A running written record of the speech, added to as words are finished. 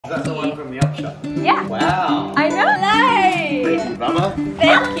that the one from the op shop? Yeah. Wow. I know. Thank you, Bubba.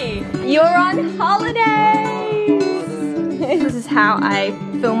 Thank you. You're on holiday. This is how I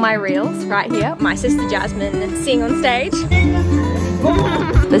film my reels right here. My sister Jasmine sing on stage.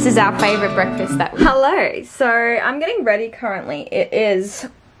 This is our favorite breakfast that Hello. So I'm getting ready currently. It is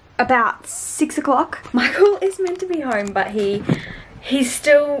about 6 o'clock. Michael is meant to be home, but he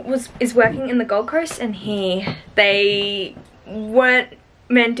still is working in the Gold Coast, and they weren't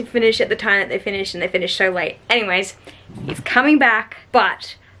meant to finish at the time that they finished, and they finished so late. Anyways, he's coming back,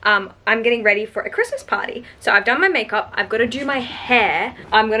 but I'm getting ready for a Christmas party. So I've done my makeup, I've got to do my hair.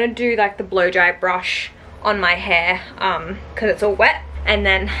 I'm gonna do like the blow dry brush on my hair because it's all wet, and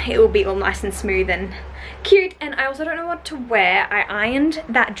then it will be all nice and smooth and cute. And I also don't know what to wear. I ironed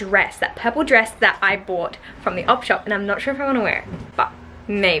that dress, that purple dress that I bought from the op shop, and I'm not sure if I want to wear it, but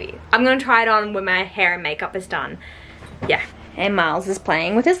maybe. I'm gonna try it on when my hair and makeup is done. Yeah. And Miles is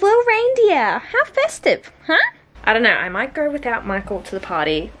playing with his little reindeer. How festive, huh? I don't know, I might go without Michael to the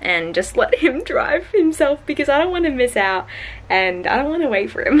party and just let him drive himself because I don't want to miss out and I don't want to wait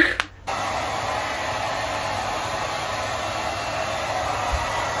for him.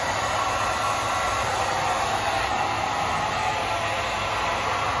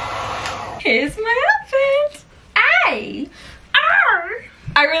 Here's my outfit. Ay! Arr!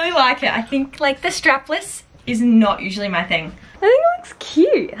 I really like it. I think like the strapless is not usually my thing. I think it looks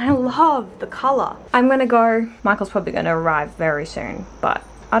cute. I love the color. I'm gonna go. Michael's probably gonna arrive very soon, but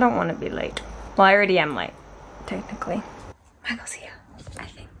I don't want to be late. Well, I already am late, technically. Michael's here, I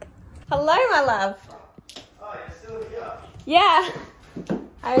think. Hello, my love. Oh, you're still here? Yeah.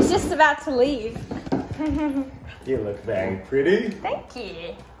 I was just about to leave. You look very pretty. Thank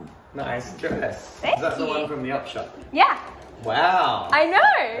you. Nice dress. Thank Is that the you. one from the op shop? Yeah. Wow. I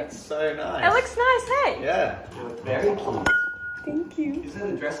know. That's so nice. It looks nice, hey? Yeah. You look very cute. Thank you. Is it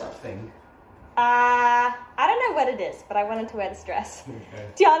a dress up thing? I don't know what it is, but I wanted to wear this dress. Okay.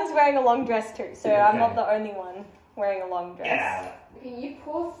 Tiana's wearing a long dress too, so I'm Okay. not the only one wearing a long dress. Yeah. You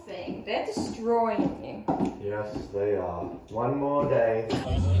poor thing. They're destroying you. Yes, they are. One more day.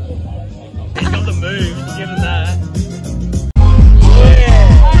 He's got the moves, give him that.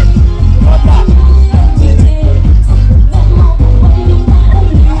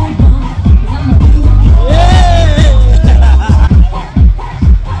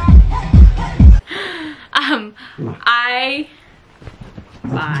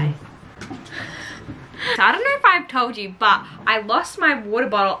 Bye. So I don't know if I've told you, but I lost my water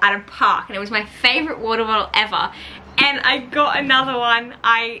bottle at a park, and it was my favorite water bottle ever. And I got another one.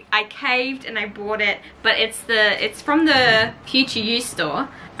 I caved and I bought it, but it's from the Future Use store.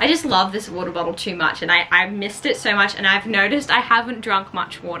 I just love this water bottle too much, and I missed it so much, and I've noticed I haven't drunk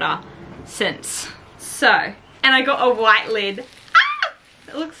much water since. So, and I got a white lid. Ah!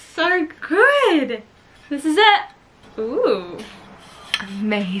 It looks so good. This is it. Ooh.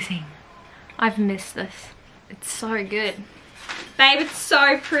 Amazing. I've missed this. It's so good. Babe, it's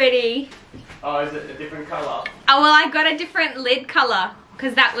so pretty. Oh, is it a different colour? Oh, well, I got a different lid colour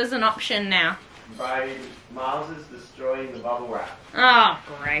because that was an option now. By Miles is destroying the bubble wrap. Oh,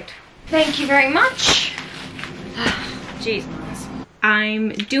 great. Thank you very much. Jeez, Miles. I'm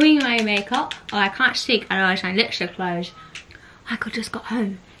doing my makeup. Oh, I can't speak, otherwise my lips are closed. Michael just got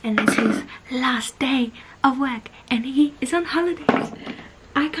home and it's his last day of work and he is on holidays.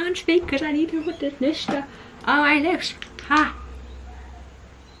 I can't speak because I need to put this Nista on my lips. Ha!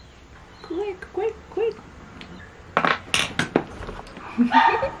 Quick, quick, quick.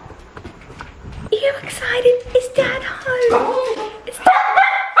 You excited? Is Dad home? Is Dad...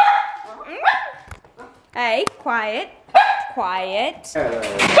 Hey, quiet. Quiet.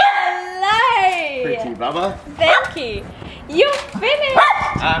 Hello. Pretty Bubba. Thank you. You're finished.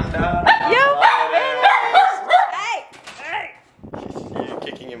 I'm done. You're finished. Hey. You're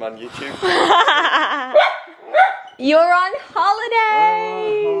kicking him on YouTube. You're on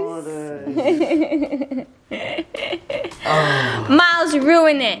holidays. Oh. Miles, you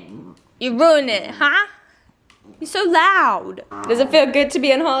ruined it. You ruined it, huh? You're so loud. Does it feel good to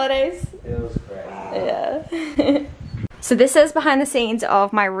be on holidays? Feels great. Yeah. So this is behind the scenes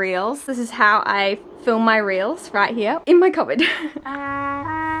of my reels. This is how I film my reels right here in my cupboard. Stop.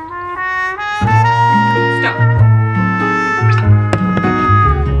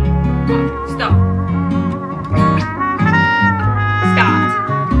 Stop.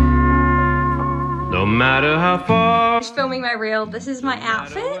 Start. No matter how far. Just filming my reel. This is my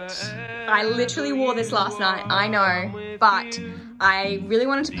outfit. I literally wore this last night, I know, but I really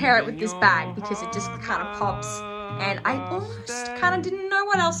wanted to pair it with this bag because it just kind of pops. And I almost kind of didn't know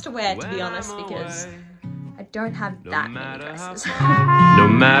what else to wear, to be honest, because I don't have that many dresses. No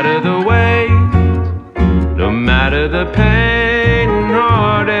matter the way, no matter the pain and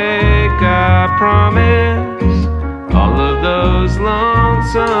heartache, I promise all of those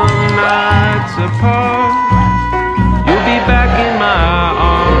lonesome nights apart, you'll be back in my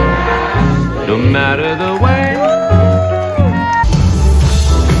arms. No matter the way.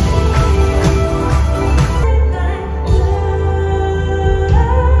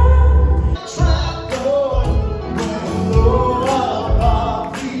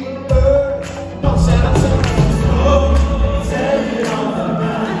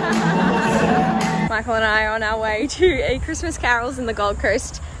 Michael and I are on our way to a Christmas carols in the Gold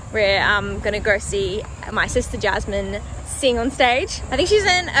Coast. We're gonna go see my sister Jasmine sing on stage. I think she's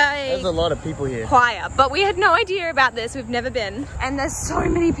in There's a lot of people here. choir, but we had no idea about this. We've never been. And there's so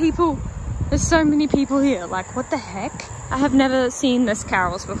many people. There's so many people here. Like, what the heck? I have never seen this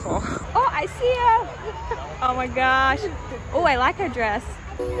carols before. Oh, I see her. Oh my gosh. Oh, I like her dress.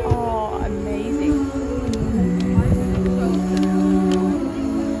 Oh, amazing.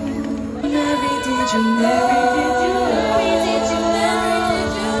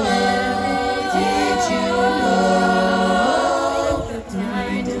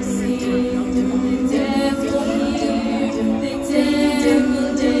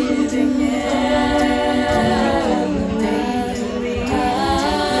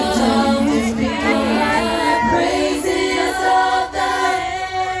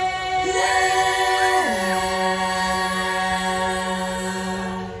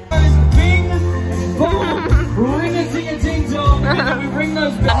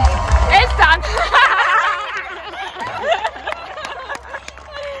 It's done.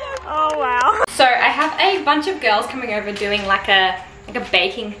 Oh wow. So I have a bunch of girls coming over doing like a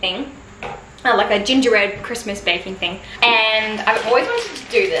baking thing. Like a gingerbread Christmas baking thing. And I've always wanted to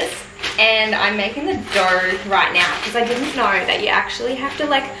do this. And I'm making the dough right now because I didn't know that you actually have to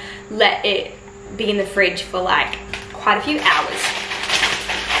like let it be in the fridge for like quite a few hours.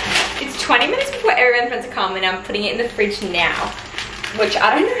 It's 20 minutes before everyone's meant to come and I'm putting it in the fridge now, which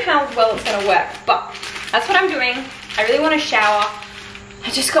I don't know how well it's gonna work, but that's what I'm doing. I really want to shower. I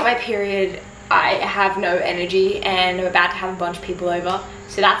just got my period. I have no energy and I'm about to have a bunch of people over,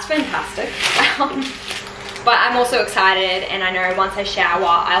 so that's fantastic. But I'm also excited and I know once I shower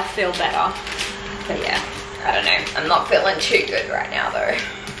I'll feel better. But yeah, I don't know. I'm not feeling too good right now though.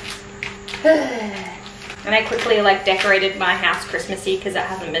 And I quickly like decorated my house Christmassy because it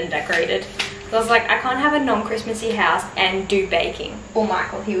hasn't been decorated. So I was like, I can't have a non-Christmassy house and do baking. Well,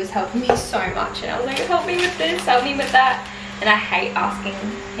 Michael, he was helping me so much and I was like, help me with this, help me with that. And I hate asking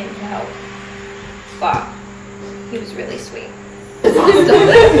him to help. But he was really sweet. It's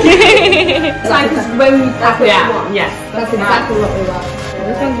like when we pack it out. Yes. That's exactly what we want.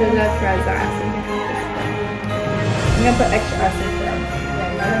 This one's really low for us, I'm gonna put extra ice in for them.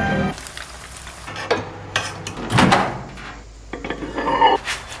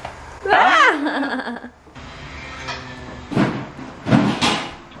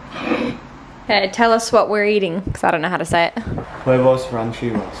 Hey, tell us what we're eating, because I don't know how to say it. Huevos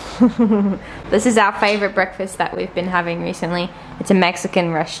rancheros. This is our favorite breakfast that we've been having recently. It's a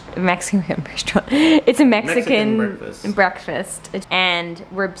Mexican restaurant. It's a Mexican breakfast. And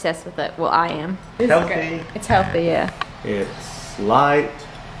we're obsessed with it. Well, I am. It's healthy. It's healthy, yeah. It's light.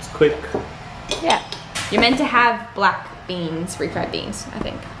 It's quick. Yeah. You're meant to have black beans, refried beans, I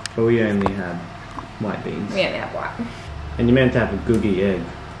think. But we only had white beans. We only have white. And you're meant to have a googie egg.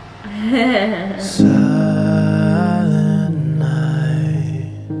 Silent night,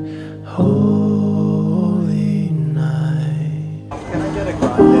 holy night. Can I get a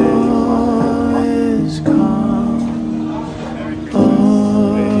grande?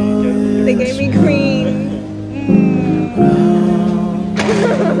 They gave me cream.